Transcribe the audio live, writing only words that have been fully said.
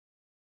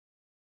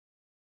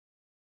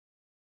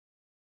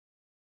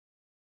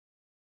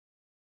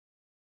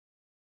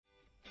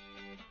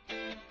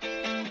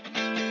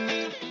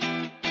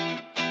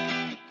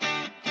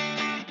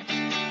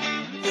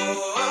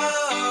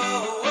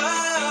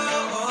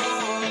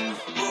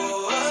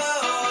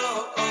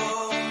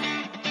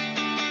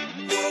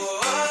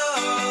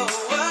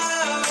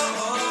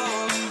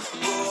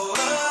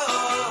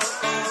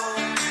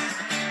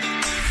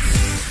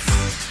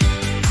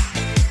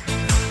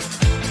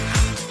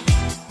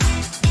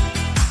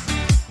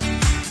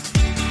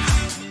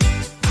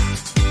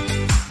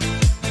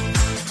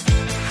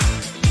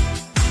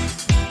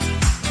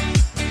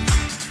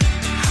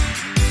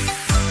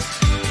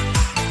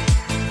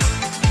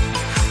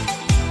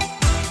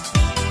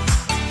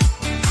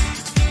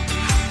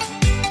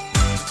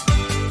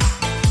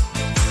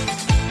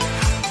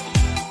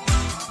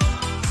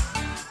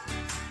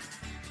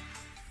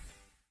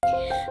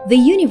The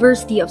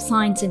University of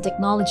Science and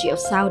Technology of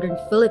Southern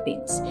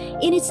Philippines,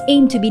 in its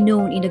aim to be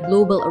known in the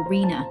global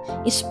arena,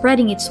 is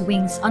spreading its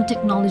wings on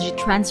technology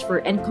transfer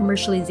and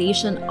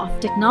commercialization of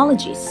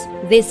technologies.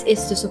 This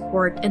is to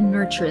support and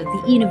nurture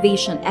the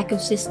innovation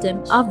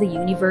ecosystem of the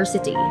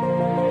university.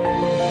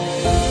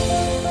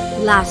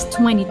 Last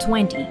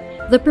 2020,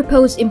 the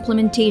proposed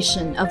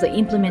implementation of the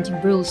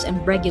Implementing Rules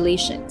and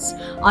Regulations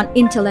on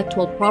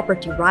Intellectual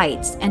Property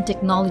Rights and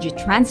Technology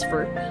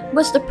Transfer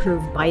was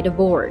approved by the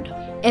Board,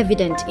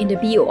 evident in the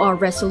BOR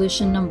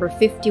Resolution No.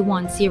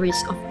 51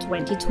 Series of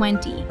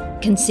 2020.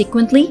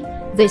 Consequently,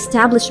 the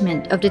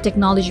establishment of the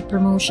Technology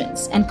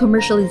Promotions and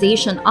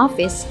Commercialization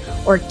Office,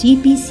 or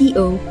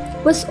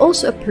TPCO, was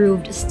also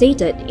approved,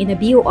 stated in the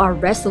BOR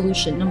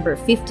Resolution No.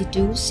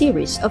 52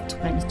 Series of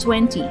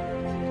 2020.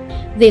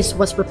 This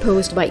was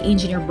proposed by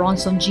Engineer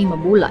Bronson G.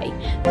 Mabulay.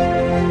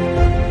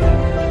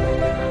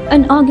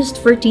 On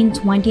August 14,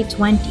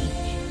 2020,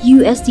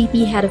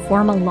 USTP had a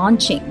formal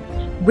launching,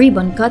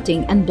 ribbon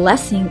cutting, and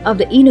blessing of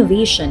the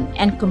Innovation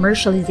and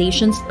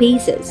Commercialization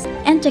Spaces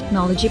and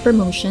Technology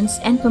Promotions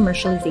and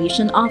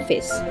Commercialization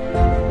Office.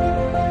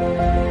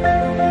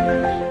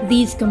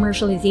 These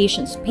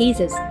commercialization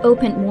spaces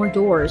opened more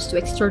doors to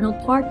external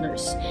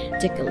partners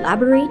to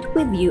collaborate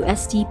with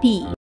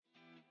USTP.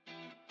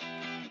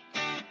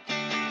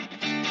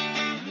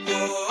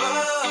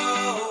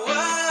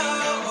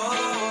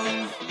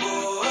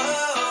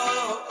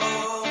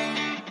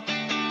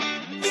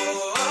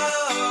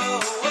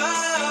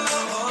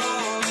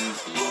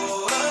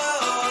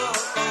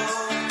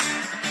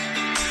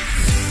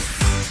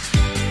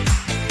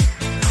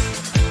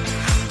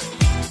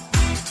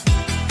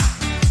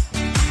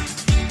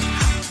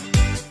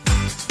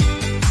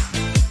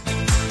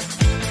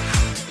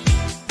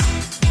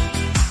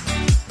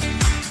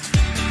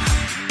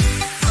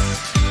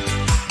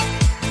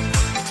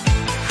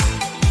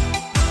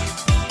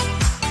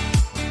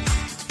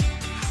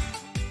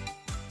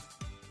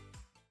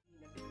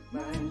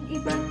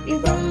 Iba't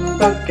ibang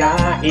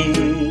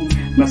pagkain,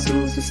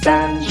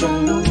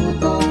 masusustansyong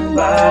lutong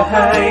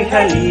bahay.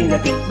 Halina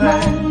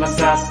tikman,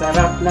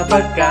 masasarap na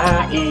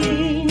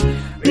pagkain.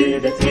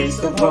 With a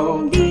taste of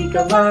home, di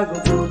ka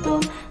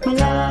magugutom.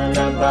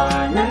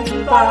 Malalabanan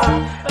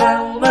pa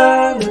ang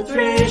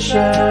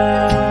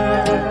malnutrition.